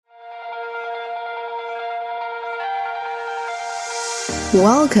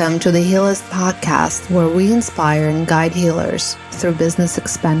Welcome to the Healist Podcast, where we inspire and guide healers through business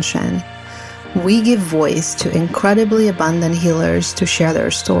expansion. We give voice to incredibly abundant healers to share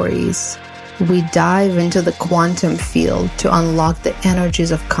their stories. We dive into the quantum field to unlock the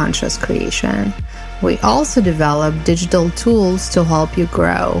energies of conscious creation. We also develop digital tools to help you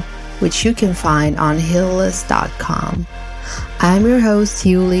grow, which you can find on healist.com. I'm your host,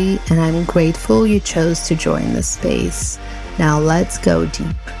 Yuli, and I'm grateful you chose to join this space. Now let's go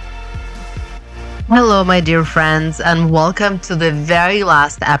deep. Hello, my dear friends, and welcome to the very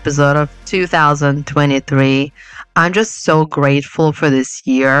last episode of 2023. I'm just so grateful for this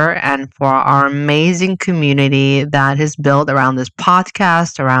year and for our amazing community that is built around this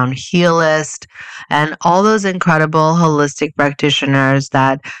podcast, around Healist, and all those incredible holistic practitioners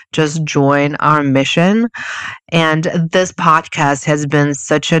that just join our mission. And this podcast has been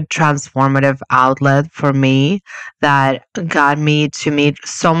such a transformative outlet for me that got me to meet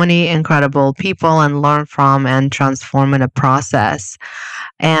so many incredible people and learn from and transform in a process.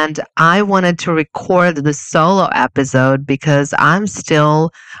 And I wanted to record the solo episode because I'm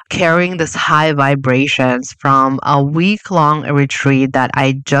still carrying this high vibrations from a week-long retreat that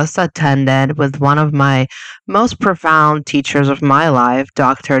I just attended with one of my most profound teachers of my life,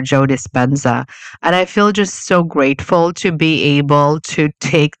 Dr. Joe Dispenza. And I feel just so grateful to be able to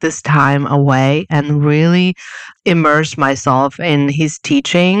take this time away and really immerse myself in his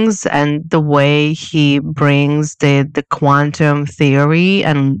teachings and the way he brings the quantum theory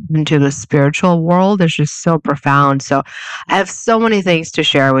and into the spiritual world is just so profound. So I have so many things to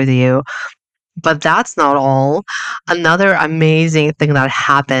share with you. But that's not all. Another amazing thing that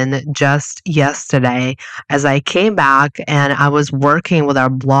happened just yesterday as I came back and I was working with our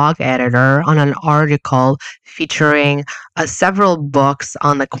blog editor on an article featuring several books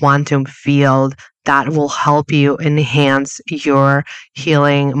on the quantum field that will help you enhance your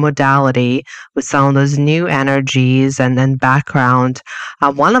healing modality with some of those new energies and then background.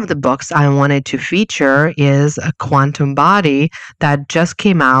 One of the books I wanted to feature is A Quantum Body that just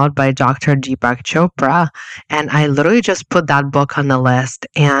came out by Dr. Chopra. And I literally just put that book on the list.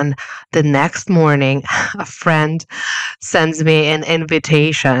 And the next morning, a friend sends me an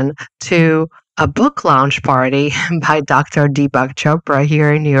invitation to a book launch party by Dr. Chopra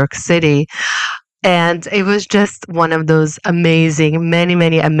here in New York City. And it was just one of those amazing,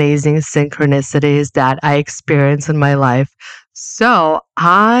 many amazing synchronicities that I experienced in my life. So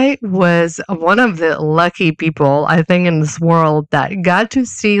I was one of the lucky people, I think, in this world that got to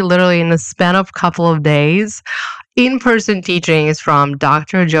see literally in the span of a couple of days in-person teachings from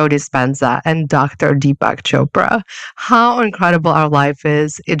Dr. Joe Dispenza and Dr. Deepak Chopra. How incredible our life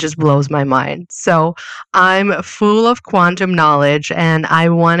is. It just blows my mind. So I'm full of quantum knowledge and I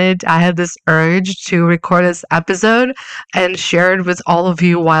had this urge to record this episode and share it with all of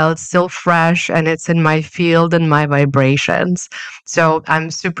you while it's still fresh and it's in my field and my vibrations. So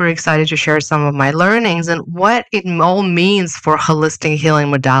I'm super excited to share some of my learnings and what it all means for holistic healing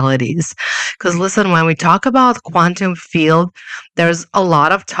modalities. Because listen, when we talk about quantum field, there's a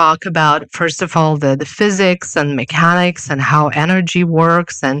lot of talk about, first of all, the physics and mechanics and how energy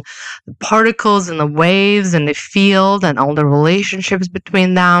works and the particles and the waves and the field and all the relationships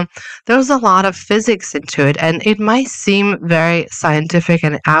between them. There's a lot of physics into it, and it might seem very scientific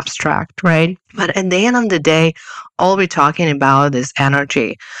and abstract, right? But at the end of the day, all we're talking about is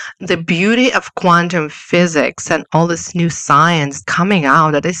energy. The beauty of quantum physics and all this new science coming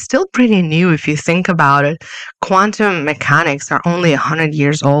out that is still pretty new if you think about it. Quantum mechanics are only 100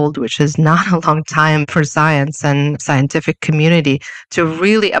 years old, which is not a long time for science and scientific community to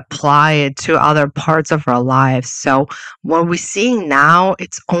really apply it to other parts of our lives. So what we're seeing now,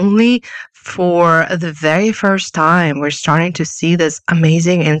 it's only for the very first time we're starting to see this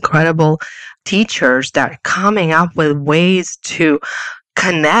amazing, incredible teachers that are coming up with ways to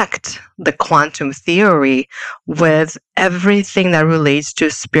connect the quantum theory with everything that relates to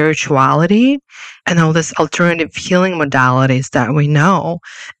spirituality and all these alternative healing modalities that we know.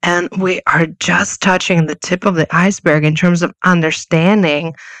 And we are just touching the tip of the iceberg in terms of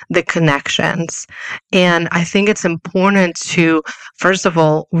understanding the connections. And I think it's important to, first of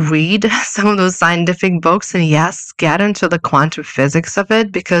all, read some of those scientific books and yes, get into the quantum physics of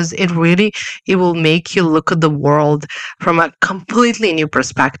it because it will make you look at the world from a completely new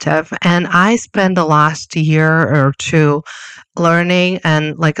perspective. And I spent the last year or two learning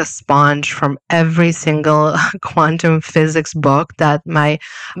and like a sponge from every single quantum physics book that my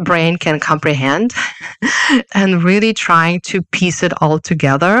brain can comprehend and really trying to piece it all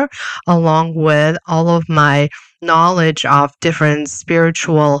together along with all of my knowledge of different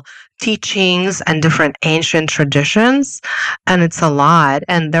spiritual teachings and different ancient traditions. And it's a lot.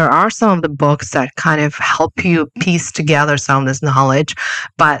 And there are some of the books that kind of help you piece together some of this knowledge.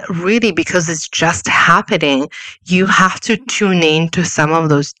 But really, because it's just happening, you have to tune in to some of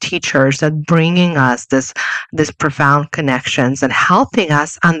those teachers that bringing us this profound connections and helping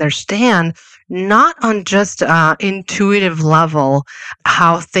us understand not on just intuitive level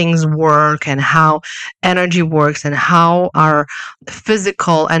how things work and how energy works and how our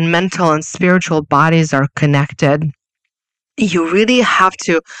physical and mental and spiritual bodies are connected. You really have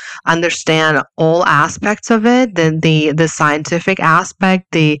to understand all aspects of it, the scientific aspect,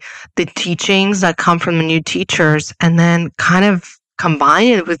 the teachings that come from the new teachers, and then kind of combine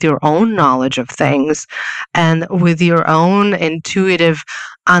it with your own knowledge of things and with your own intuitive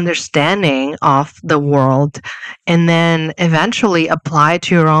understanding of the world, and then eventually apply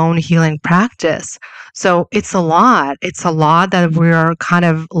to your own healing practice. So it's a lot. It's a lot that we're kind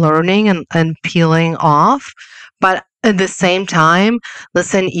of learning and peeling off. But at the same time,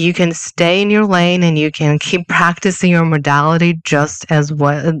 listen, you can stay in your lane and you can keep practicing your modality just as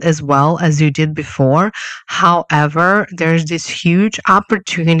well as you did before. However, there's this huge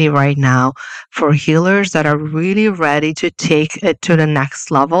opportunity right now for healers that are really ready to take it to the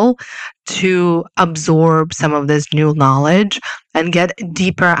next level, to absorb some of this new knowledge and get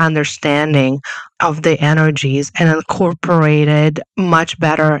deeper understanding of the energies and incorporate it much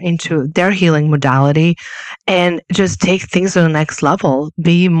better into their healing modality and just take things to the next level.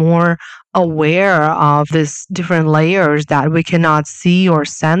 Be more aware of these different layers that we cannot see or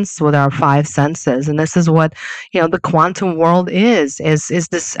sense with our five senses. And this is what, the quantum world is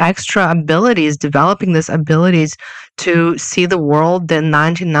this extra abilities, developing these abilities to see the world, the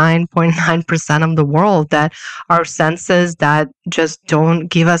 99.9% of the world that our senses that just don't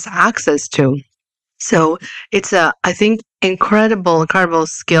give us access to. So it's I think, incredible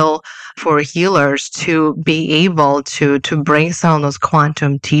skill for healers to be able to bring some of those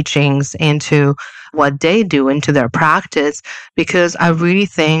quantum teachings into what they do, into their practice, because I really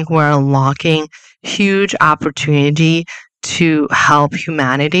think we're unlocking huge opportunity to help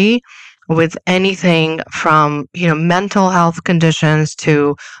humanity with anything from, mental health conditions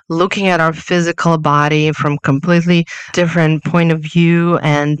to looking at our physical body from completely different point of view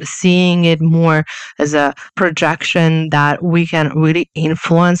and seeing it more as a projection that we can really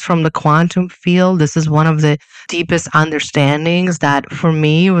influence from the quantum field. This is one of the deepest understandings that for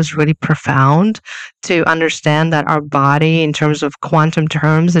me was really profound, to understand that our body in terms of quantum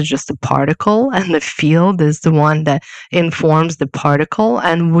terms is just a particle and the field is the one that informs the particle.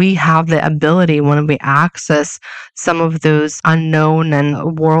 And we have the ability, when we access some of those unknown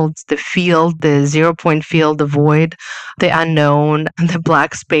and worlds, the field, the 0 point field, the void, the unknown, the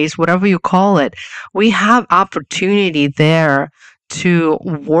black space, whatever you call it, we have opportunity there to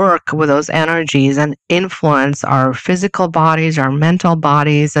work with those energies and influence our physical bodies, our mental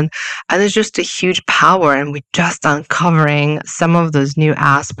bodies. And there's just a huge power, and we're just uncovering some of those new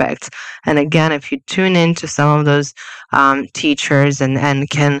aspects. And again, if you tune into some of those teachers and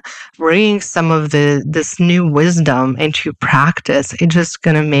can bring some of this new wisdom into practice, it's just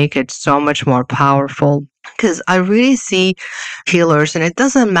going to make it so much more powerful. Because I really see healers, and it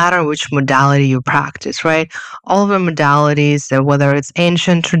doesn't matter which modality you practice, right? All of the modalities, whether it's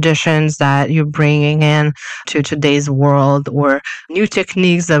ancient traditions that you're bringing in to today's world, or new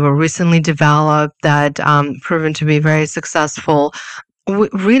techniques that were recently developed that proven to be very successful.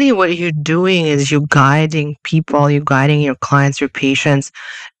 Really, what you're doing is you're guiding people, you're guiding your clients, your patients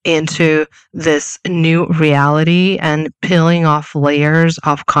into this new reality and peeling off layers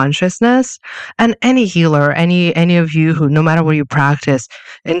of consciousness. And any healer, any of you who, no matter what you practice,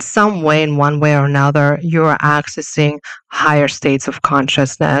 in some way, in one way or another, you're accessing higher states of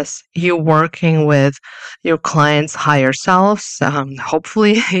consciousness. You're working with your clients' higher selves.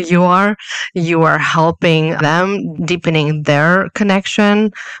 Hopefully you are helping them, deepening their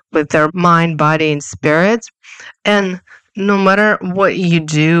connection with their mind, body, and spirit. And no matter what you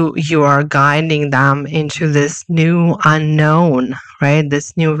do, you are guiding them into this new unknown, right?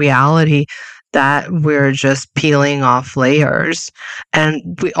 This new reality that we're just peeling off layers.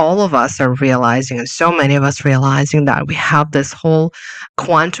 And all of us are realizing, and so many of us realizing, that we have this whole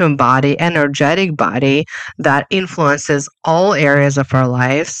quantum body, energetic body that influences all areas of our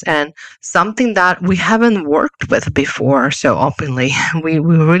lives, and something that we haven't worked with before so openly. We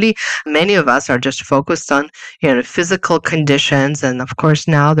really, many of us are just focused on, physical conditions. And of course,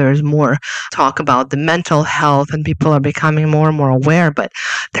 now there's more talk about the mental health and people are becoming more and more aware. But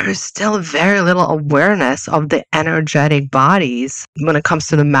there is still very little awareness of the energetic bodies when it comes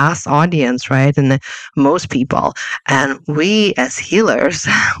to the mass audience, right? And most people. And we as healers,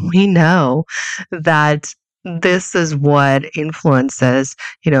 we know that this is what influences,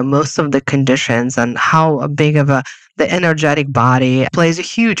 most of the conditions and how big of the energetic body plays a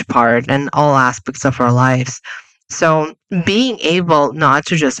huge part in all aspects of our lives. So being able not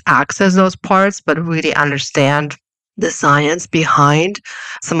to just access those parts, but really understand the science behind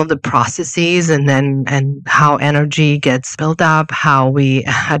some of the processes and how energy gets built up, how we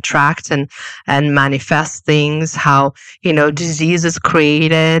attract and manifest things, how disease is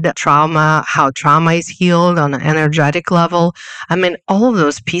created, trauma, how trauma is healed on an energetic level. I mean, all of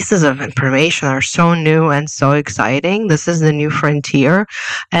those pieces of information are so new and so exciting. This is the new frontier.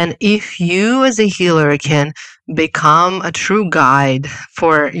 And if you as a healer can become a true guide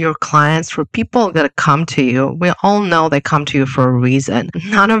for your clients, for people that come to you. We all know they come to you for a reason.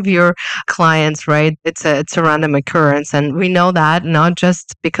 None of your clients, right? It's a random occurrence. And we know that not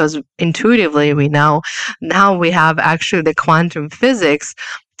just because intuitively we know. Now we have actually the quantum physics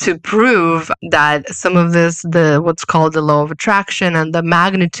to prove that some of this, what's called the law of attraction and the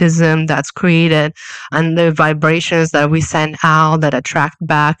magnetism that's created and the vibrations that we send out that attract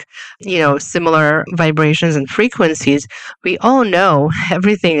back, similar vibrations and frequencies, we all know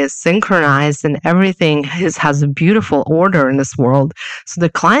everything is synchronized and everything has a beautiful order in this world. So the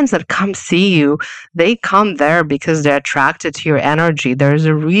clients that come see you, they come there because they're attracted to your energy. There's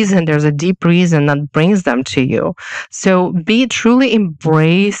a reason, there's a deep reason that brings them to you. So truly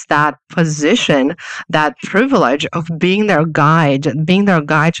embrace that position, that privilege of being their guide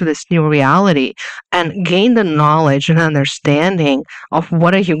to this new reality, and gain the knowledge and understanding of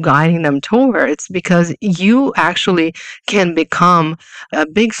what are you guiding them towards, because you actually can become a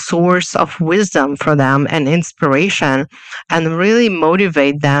big source of wisdom for them and inspiration, and really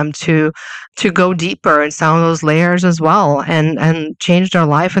motivate them to go deeper in some of those layers as well, and change their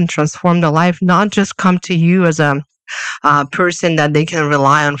life and transform their life, not just come to you as a person that they can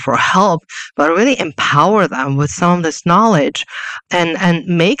rely on for help, but really empower them with some of this knowledge and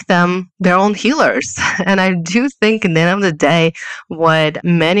make them their own healers. And I do think at the end of the day, what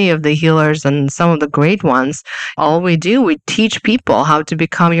many of the healers and some of the great ones, all we teach people how to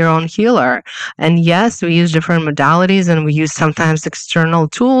become your own healer. And yes, we use different modalities and we use sometimes external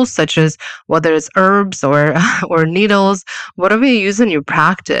tools such as whether it's herbs or needles, whatever you use in your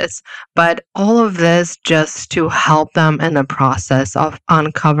practice. But all of this just to help them in the process of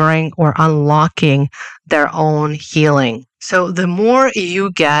uncovering or unlocking their own healing. So the more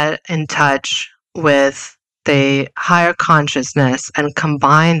you get in touch with the higher consciousness and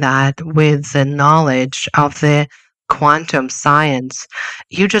combine that with the knowledge of the quantum science,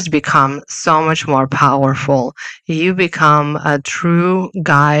 you just become so much more powerful. You become a true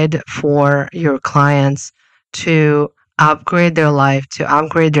guide for your clients to upgrade their life, to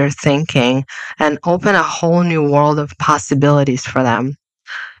upgrade their thinking, and open a whole new world of possibilities for them.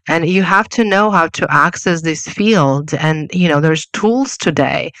 And you have to know how to access this field. And, there's tools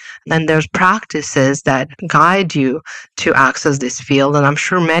today and there's practices that guide you to access this field. And I'm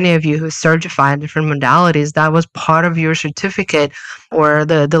sure many of you who certify in different modalities, that was part of your certificate or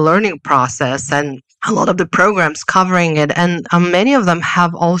the learning process. And a lot of the programs covering it, and many of them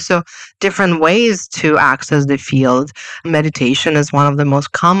have also different ways to access the field. Meditation is one of the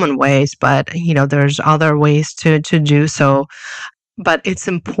most common ways, but there's other ways to do so. But it's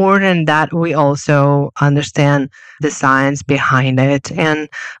important that we also understand the science behind it and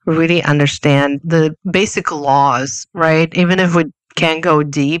really understand the basic laws, right? Even if we can't go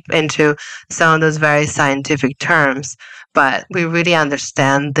deep into some of those very scientific terms, but we really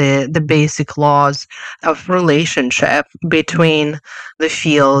understand the basic laws of relationship between the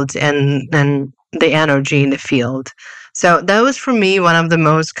field and the energy in the field. So that was for me one of the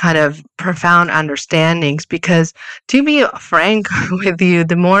most kind of profound understandings, because to be frank with you,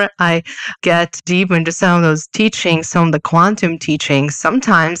 the more I get deep into some of those teachings, some of the quantum teachings,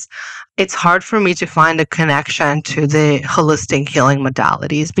 sometimes it's hard for me to find a connection to the holistic healing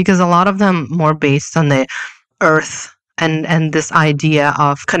modalities, because a lot of them more based on the earth and this idea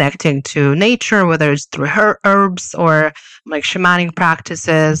of connecting to nature, whether it's through herbs or like shamanic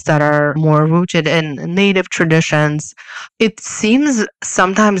practices that are more rooted in native traditions. It seems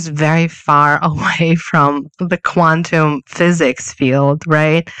sometimes very far away from the quantum physics field,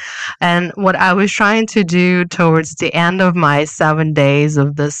 right? And what I was trying to do towards the end of my 7 days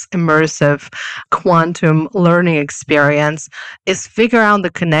of this immersive quantum learning experience is figure out the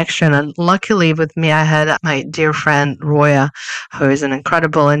connection. And luckily with me, I had my dear friend Roya, who is an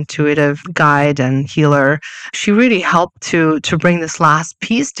incredible intuitive guide and healer. She really helped to bring this last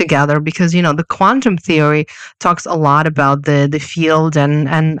piece together because, the quantum theory talks a lot about the field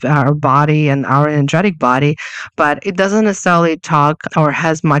and our body and our energetic body, but it doesn't necessarily talk or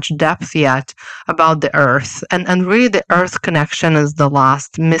has much depth yet about the earth. And really the earth connection is the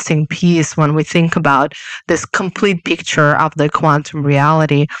last missing piece when we think about this complete picture of the quantum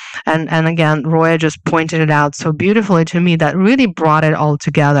reality. And again, Roya just pointed it out so beautifully to me that really brought it all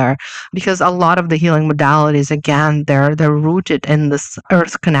together, because a lot of the healing modalities, again, they're rooted in this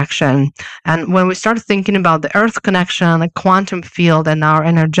earth connection. And when we start thinking about the earth connection, the quantum field, and our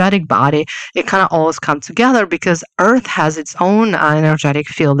energetic body, it kind of always comes together because earth has its own energetic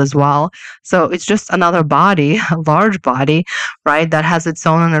field as well. So it's just another body, a large body, right, that has its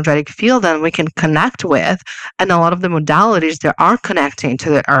own energetic field and we can connect with. And a lot of the modalities, they are connecting to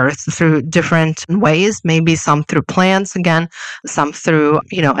the earth through different ways, maybe some through plants, again, some through,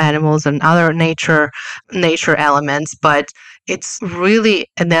 animals and other nature elements. But it's really,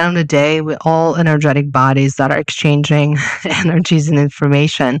 at the end of the day, we're all energetic bodies that are exchanging energies and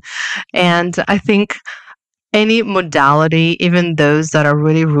information. And I think any modality, even those that are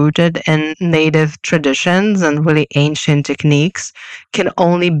really rooted in native traditions and really ancient techniques, can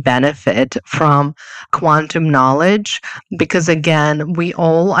only benefit from quantum knowledge because, again, we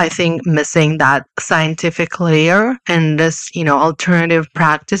all, I think, missing that scientific layer and this, alternative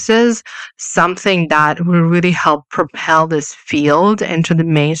practices, something that will really help propel this field into the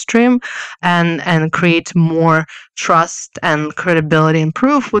mainstream and create more trust and credibility and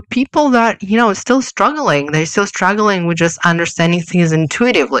proof with people that, still struggling. They're still struggling with just understanding things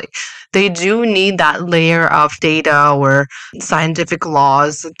intuitively. They do need that layer of data or scientific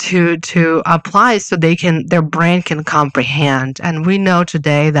laws to apply so their brain can comprehend. And we know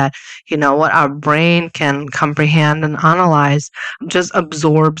today that, what our brain can comprehend and analyze just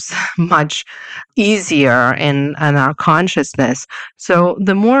absorbs much easier in our consciousness. So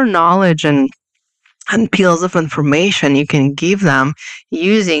the more knowledge and peels of information you can give them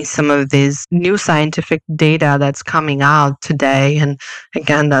using some of these new scientific data that's coming out today, and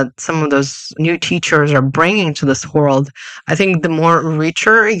again, that some of those new teachers are bringing to this world, I think the more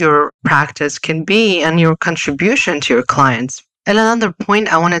richer your practice can be and your contribution to your clients. And another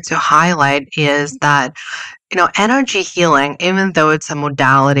point I wanted to highlight is that energy healing, even though it's a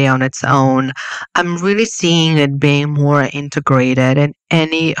modality on its own, I'm really seeing it being more integrated in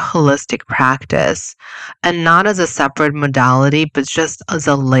any holistic practice and not as a separate modality, but just as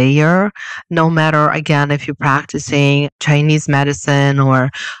a layer. No matter, again, if you're practicing Chinese medicine or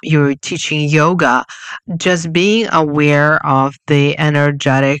you're teaching yoga, just being aware of the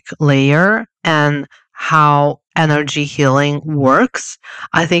energetic layer and how energy healing works,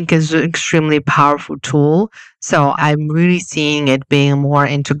 I think is an extremely powerful tool. So I'm really seeing it being more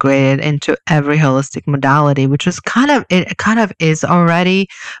integrated into every holistic modality, which is kind of is already,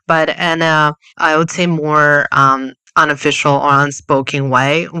 but in a, I would say, more unofficial or unspoken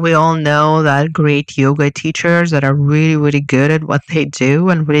way. We all know that great yoga teachers that are really, really good at what they do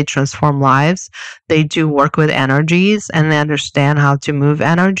and really transform lives, they do work with energies and they understand how to move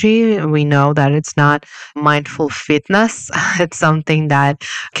energy. We know that it's not mindful fitness. It's something that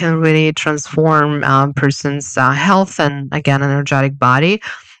can really transform a person's health and, again, energetic body.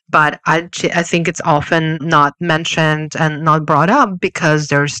 But I think it's often not mentioned and not brought up because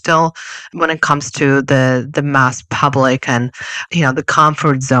there's still, when it comes to the mass public and, the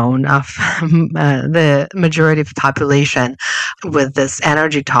comfort zone of the majority of the population with this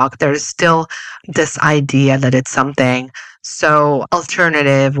energy talk, there's still this idea that it's something so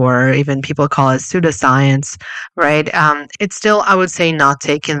alternative, or even people call it pseudoscience, right? It's still, I would say, not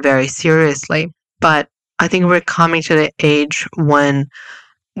taken very seriously. But I think we're coming to the age when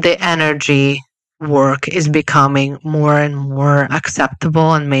the energy work is becoming more and more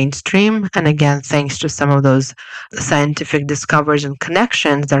acceptable and mainstream. And again, thanks to some of those scientific discoveries and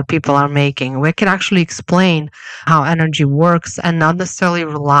connections that people are making, we can actually explain how energy works and not necessarily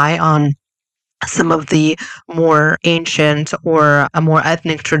rely on some of the more ancient or more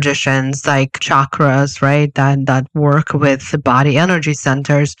ethnic traditions like chakras, right? That work with the body energy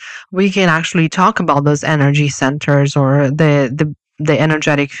centers. We can actually talk about those energy centers or the the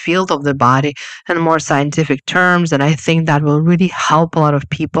energetic field of the body in more scientific terms. And I think that will really help a lot of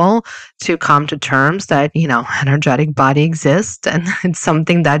people to come to terms that, energetic body exists and it's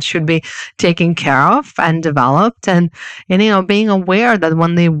something that should be taken care of and developed. And being aware that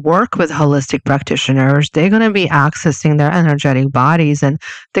when they work with holistic practitioners, they're going to be accessing their energetic bodies and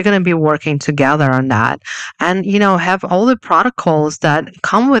they're going to be working together on that. And, have all the protocols that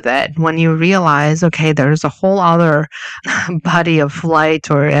come with it when you realize, okay, there's a whole other body of light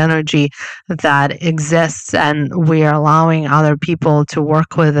or energy that exists and we are allowing other people to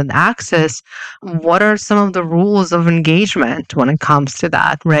work with and access. What are some of the rules of engagement when it comes to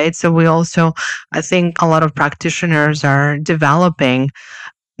that, right? So we also, I think a lot of practitioners are developing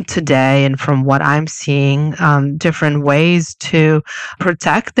today, and from what I'm seeing, different ways to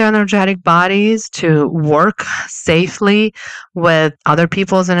protect their energetic bodies, to work safely with other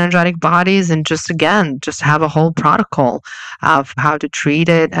people's energetic bodies, and just have a whole protocol of how to treat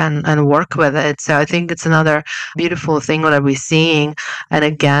it and work with it. So I think it's another beautiful thing that we're seeing. And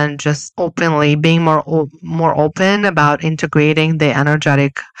again, just openly being more open about integrating the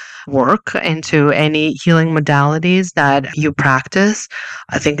energetic work into any healing modalities that you practice.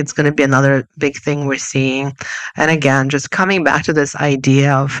 I think it's going to be another big thing we're seeing. And again, just coming back to this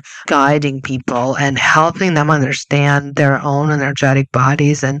idea of guiding people and helping them understand their own energetic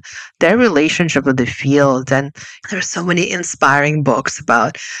bodies and their relationship with the field. And there's so many inspiring books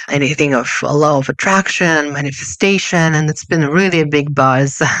about anything of law of attraction, manifestation, and it's been really a big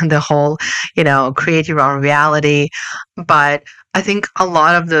buzz, the whole, create your own reality. But I think a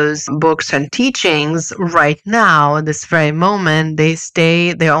lot of those books and teachings right now, in this very moment,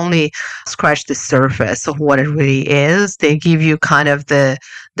 they only scratch the surface of what it really is. They give you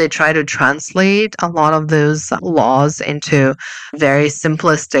they try to translate a lot of those laws into very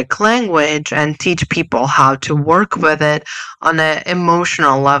simplistic language and teach people how to work with it on an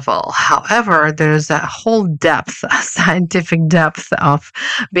emotional level. However, there's a whole depth, a scientific depth of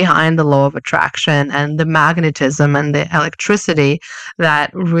behind the law of attraction and the magnetism and the electricity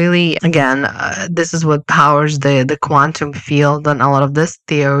that really, again, this is what powers the quantum field and a lot of this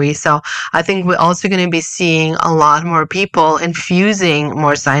theory. So I think we're also going to be seeing a lot more people infusing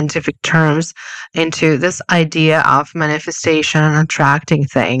more scientific terms into this idea of manifestation and attracting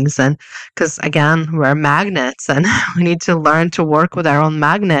things. And because again, we're magnets and we need to learn to work with our own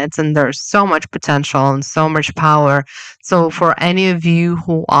magnets, and there's so much potential and so much power. So for any of you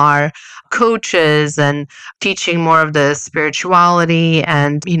who are coaches and teaching more of the spirituality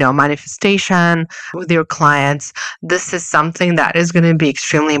and, manifestation with your clients, this is something that is going to be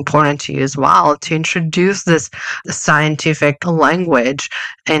extremely important to you as well, to introduce this scientific language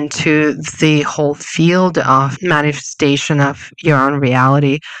into the whole field of manifestation of your own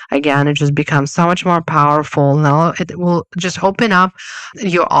reality. Again, it just becomes so much more powerful. Now it will just open up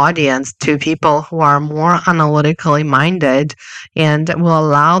your audience to people who are more analytically minded and will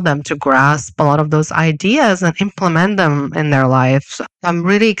allow them to grasp a lot of those ideas and implement them in their lives. I'm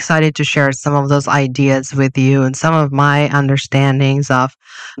really excited to share some of those ideas with you and some of my understandings of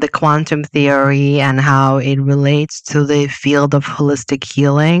the quantum theory and how it relates to the field of holistic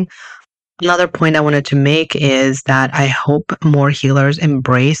healing. Another point I wanted to make is that I hope more healers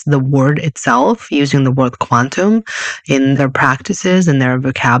embrace the word itself, using the word quantum in their practices and their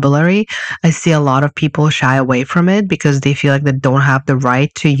vocabulary. I see a lot of people shy away from it because they feel like they don't have the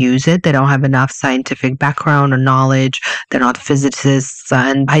right to use it. They don't have enough scientific background or knowledge. They're not physicists.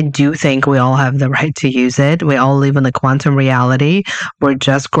 And I do think we all have the right to use it. We all live in the quantum reality. We're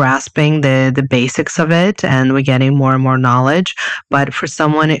just grasping the basics of it and we're getting more and more knowledge. But for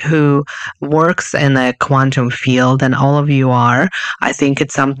someone who works in the quantum field, and all of you are, I think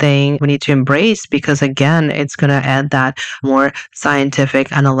it's something we need to embrace because, again, it's going to add that more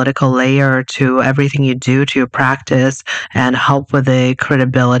scientific, analytical layer to everything you do, to your practice, and help with the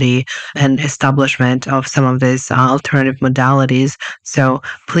credibility and establishment of some of these alternative modalities. So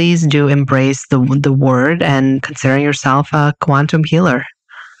please do embrace the word and consider yourself a quantum healer.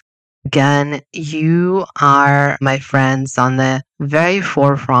 Again, you are, my friends, on the very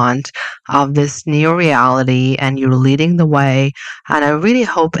forefront of this new reality and you're leading the way. And I really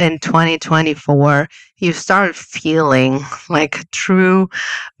hope in 2024 you start feeling like a true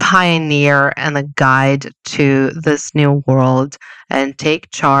pioneer and a guide to this new world, and take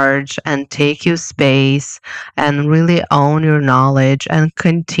charge and take your space and really own your knowledge and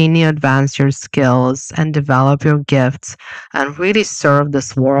continue to advance your skills and develop your gifts and really serve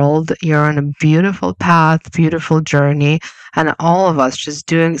this world. You're on a beautiful path, beautiful journey, and all of us just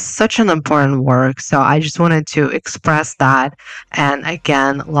doing such an important work. So I just wanted to express that. And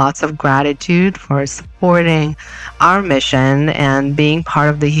again, lots of gratitude for supporting our mission and being part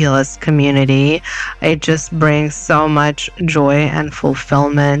of the Healers community. It just brings so much joy and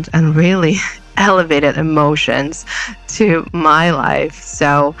fulfillment and really elevated emotions to my life.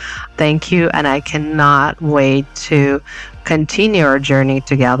 So thank you, and I cannot wait to continue our journey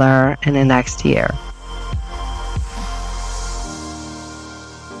together in the next year.